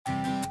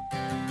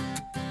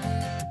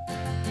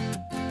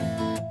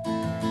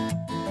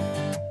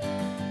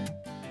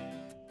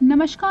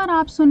नमस्कार,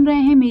 आप सुन रहे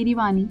हैं मेरी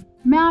वानी।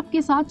 मैं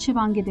आपके साथ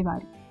शिवांगी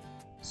तिवारी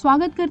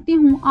स्वागत करती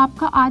हूं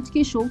आपका आज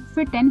के शो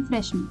फिट एंड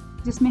फ्रेश में,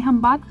 जिसमें हम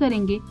बात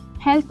करेंगे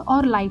हेल्थ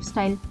और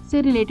लाइफस्टाइल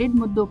से रिलेटेड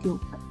मुद्दों के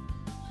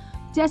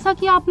ऊपर। जैसा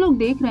कि आप लोग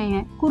देख रहे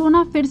हैं,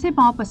 कोरोना फिर से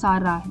पांव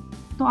पसार रहा है।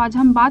 तो आज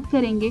हम बात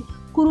करेंगे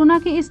कोरोना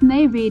के इस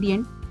नए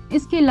वेरिएंट,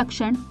 इसके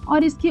लक्षण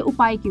और इसके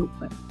उपाय के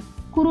ऊपर।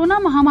 कोरोना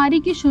महामारी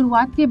की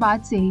शुरुआत के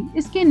बाद से ही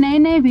इसके नए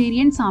नए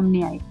वेरिएंट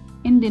सामने आए।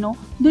 इन दिनों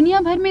दुनिया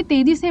भर में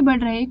तेजी से बढ़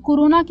रहे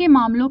कोरोना के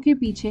मामलों के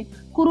पीछे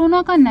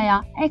कोरोना का नया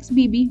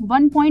XBB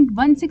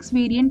 1.16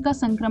 वेरिएंट का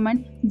संक्रमण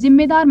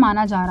जिम्मेदार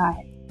माना जा रहा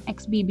है।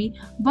 XBB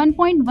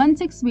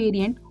 1.16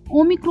 वेरिएंट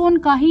ओमिक्रॉन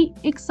का ही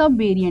एक सब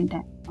वेरिएंट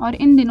है और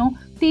इन दिनों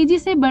तेजी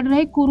से बढ़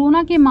रहे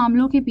कोरोना के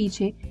मामलों के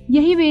पीछे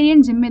यही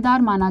वेरिएंट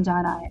जिम्मेदार माना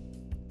जा रहा है।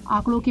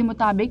 आंकड़ों के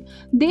मुताबिक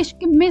देश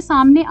में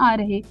सामने आ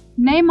रहे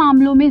नए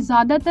मामलों में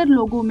ज्यादातर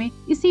लोगों में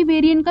इसी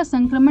वेरिएंट का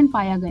संक्रमण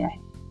पाया गया है।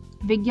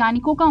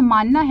 वैज्ञानिकों का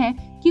मानना है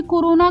कि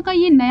कोरोना का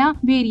ये नया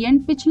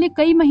वेरिएंट पिछले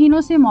कई महीनों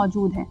से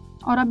मौजूद है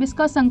और अब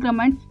इसका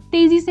संक्रमण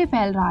तेजी से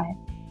फैल रहा है।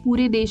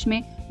 पूरे देश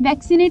में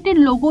वैक्सीनेटेड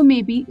लोगों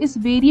में भी इस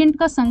वेरिएंट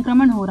का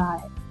संक्रमण हो रहा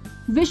है।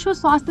 विश्व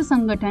स्वास्थ्य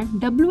संगठन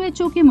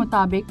WHO के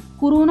मुताबिक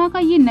कोरोना का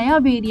ये नया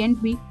वेरिएंट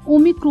भी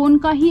ओमिक्रॉन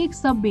का ही एक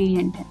सब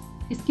वेरिएंट है।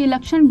 इसके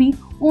लक्षण भी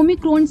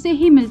ओमिक्रॉन से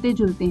ही मिलते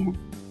जुलते हैं।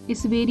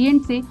 इस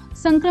वेरिएंट से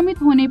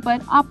संक्रमित होने पर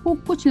आपको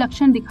कुछ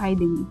लक्षण दिखाई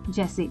देंगे,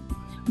 जैसे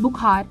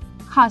बुखार,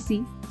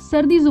 खांसी,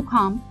 सर्दी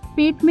जुकाम,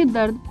 पेट में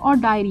दर्द और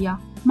डायरिया,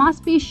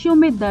 मांसपेशियों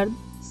में दर्द,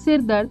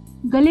 सिर दर्द,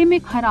 गले में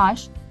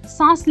खराश,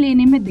 सांस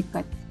लेने में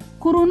दिक्कत।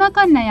 कोरोना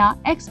का नया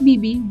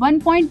XBB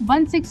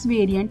 1.16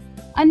 वेरिएंट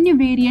अन्य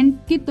वेरिएंट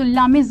की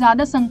तुलना में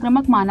ज्यादा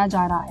संक्रामक माना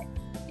जा रहा है।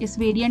 इस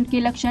वेरिएंट के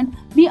लक्षण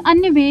भी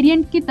अन्य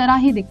वेरिएंट की तरह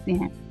ही दिखते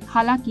हैं।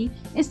 हालांकि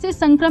इससे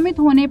संक्रमित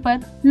होने पर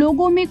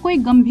लोगों में कोई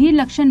गंभीर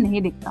लक्षण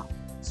नहीं दिखता।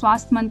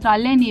 स्वास्थ्य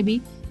मंत्रालय ने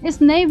भी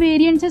इस नए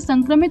वेरिएंट से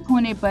संक्रमित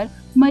होने पर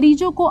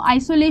मरीजों को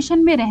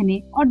आइसोलेशन में रहने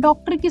और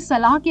डॉक्टर की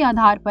सलाह के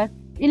आधार पर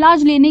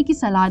इलाज लेने की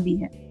सलाह दी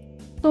है।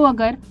 तो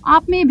अगर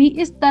आप में भी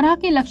इस तरह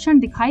के लक्षण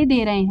दिखाई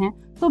दे रहे हैं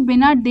तो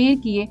बिना देर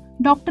किए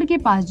डॉक्टर के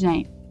पास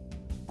जाएं।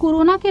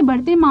 कोरोना के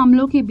बढ़ते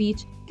मामलों के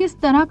बीच किस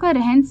तरह का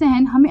रहन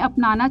सहन हमें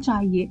अपनाना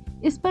चाहिए,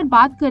 इस पर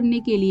बात करने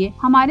के लिए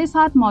हमारे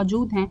साथ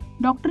मौजूद हैं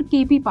डॉक्टर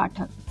KP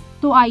पाठक।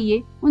 तो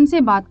आइए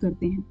उनसे बात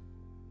करते हैं।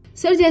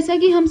 सर, जैसा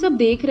कि हम सब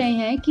देख रहे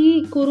हैं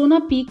कि कोरोना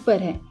पीक पर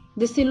है,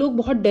 जिससे लोग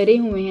बहुत डरे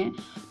हुए हैं,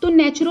 तो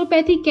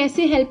नेचुरोपैथी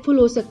कैसे हेल्पफुल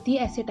हो सकती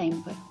है ऐसे टाइम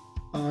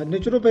पर?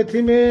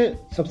 नेचुरोपैथी में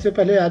सबसे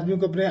पहले आदमी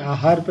को अपने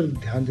आहार पर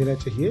ध्यान देना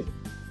चाहिए।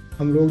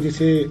 हम लोग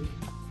जैसे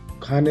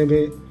खाने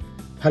में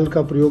फल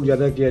का प्रयोग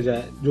ज़्यादा किया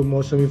जाए, जो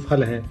मौसमी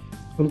फल हैं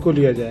उनको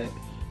लिया जाए,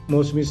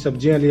 मौसमी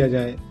सब्जियां लिया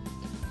जाए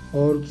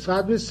और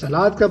साथ में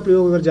सलाद का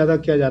प्रयोग अगर ज़्यादा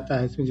किया जाता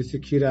है, इसमें जैसे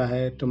खीरा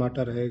है,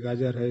 टमाटर है,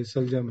 गाजर है,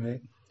 शलजम है,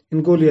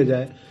 इनको लिया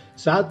जाए।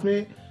 साथ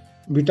में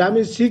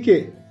विटामिन C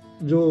के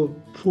जो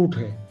फ्रूट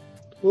हैं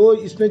वो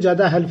इसमें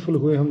ज़्यादा हेल्पफुल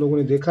हुए। हम लोगों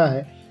ने देखा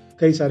है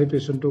कई सारे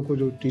पेशेंटों को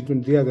जो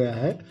ट्रीटमेंट दिया गया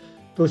है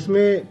तो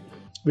इसमें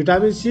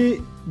विटामिन C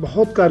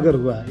बहुत कारगर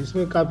हुआ है।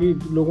 इसमें काफ़ी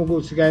लोगों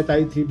को शिकायत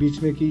आई थी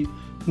बीच में कि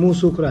मुंह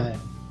सूख रहा है।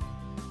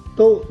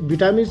 तो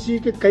विटामिन C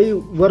के कई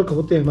वर्क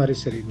होते हैं हमारे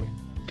शरीर में,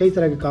 कई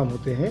तरह के काम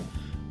होते हैं।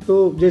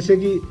 तो जैसे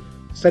कि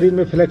शरीर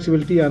में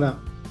फ्लेक्सिबिलिटी आना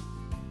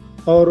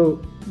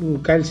और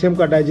कैल्शियम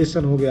का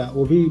डाइजेशन हो गया,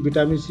 वो भी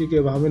विटामिन C के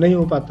अभाव में नहीं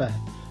हो पाता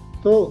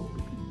है। तो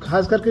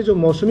खास करके जो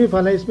मौसमी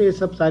फल है इसमें ये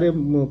सब सारे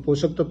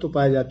पोषक तत्व तो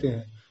पाए जाते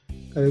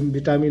हैं,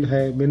 विटामिन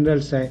है,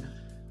 मिनरल्स हैं।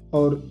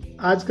 और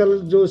आजकल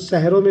जो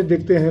शहरों में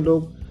देखते हैं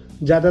लोग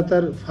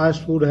ज़्यादातर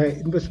फास्ट फूड है,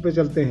 इन पे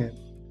चलते हैं।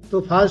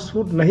 तो फास्ट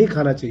फूड नहीं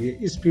खाना चाहिए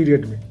इस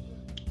पीरियड में।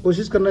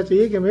 कोशिश करना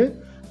चाहिए कि हमें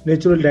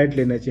नेचुरल डाइट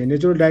लेना चाहिए।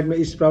 नेचुरल डाइट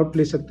में स्प्राउट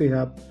ले सकते हैं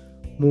आप,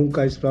 मूंग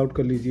का स्प्राउट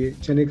कर लीजिए,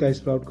 चने का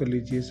स्प्राउट कर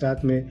लीजिए,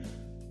 साथ में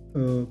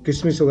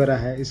किशमिश वगैरह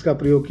है, इसका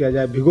प्रयोग किया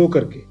जाए भिगो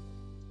करके।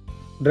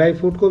 ड्राई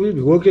फ्रूट को भी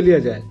भिगो के लिया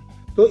जाए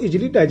तो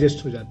इजीली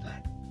डाइजेस्ट हो जाता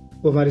है,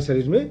 वो हमारे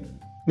शरीर में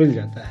मिल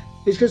जाता है।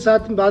 इसके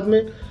साथ बाद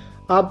में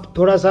आप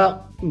थोड़ा सा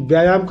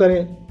व्यायाम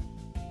करें।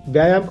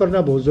 व्यायाम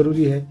करना बहुत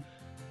ज़रूरी है।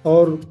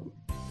 और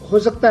हो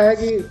सकता है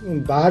कि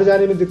बाहर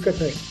जाने में दिक्कत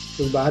है,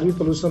 तो बाहर भी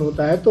पोल्यूशन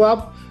होता है, तो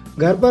आप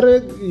घर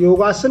पर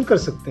योगासन कर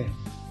सकते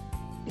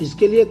हैं।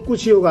 इसके लिए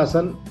कुछ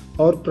योगासन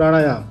और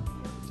प्राणायाम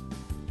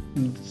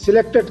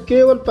सिलेक्टेड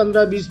केवल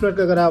 15-20 मिनट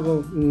का अगर आप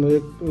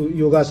एक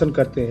योगासन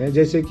करते हैं,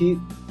 जैसे कि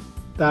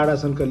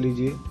ताड़ासन कर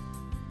लीजिए,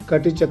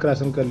 कटी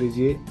चक्रासन कर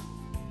लीजिए,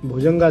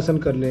 भुजंगासन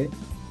कर लें,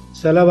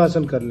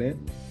 शलभासन कर लें,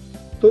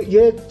 तो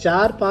ये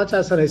 4-5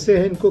 आसन ऐसे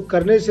हैं, इनको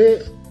करने से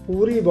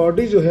पूरी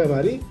बॉडी जो है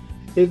हमारी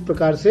एक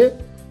प्रकार से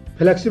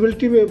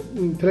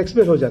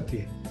फ्लेक्सिबल हो जाती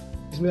है।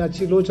 इसमें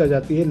अच्छी लोच आ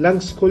जाती है,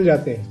 लंग्स खुल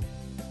जाते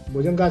हैं।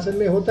 भुजंगासन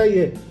में होता ही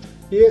है,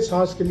 ये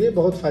सांस के लिए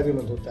बहुत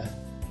फायदेमंद होता है।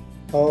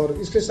 और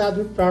इसके साथ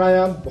में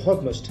प्राणायाम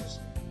बहुत मस्ट है।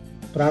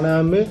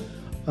 प्राणायाम में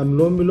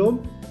अनुलोम विलोम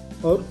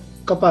और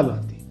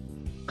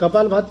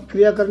कपालभाति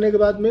क्रिया करने के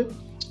बाद में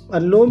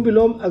अनुलोम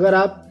विलोम अगर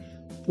आप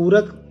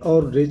पूरक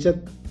और रेचक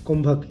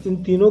कुंभक इन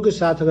तीनों के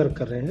साथ अगर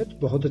कर रहे हैं तो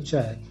बहुत अच्छा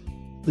है।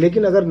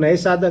 लेकिन अगर नए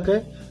साधक है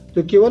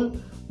तो केवल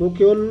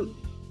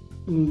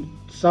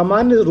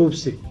सामान्य रूप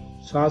से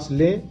सांस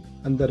लें,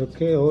 अंदर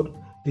रखें और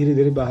धीरे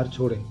धीरे बाहर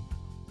छोड़ें।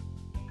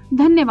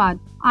 धन्यवाद।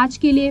 आज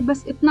के लिए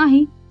बस इतना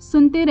ही।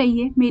 सुनते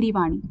रहिए मेरी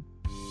वाणी।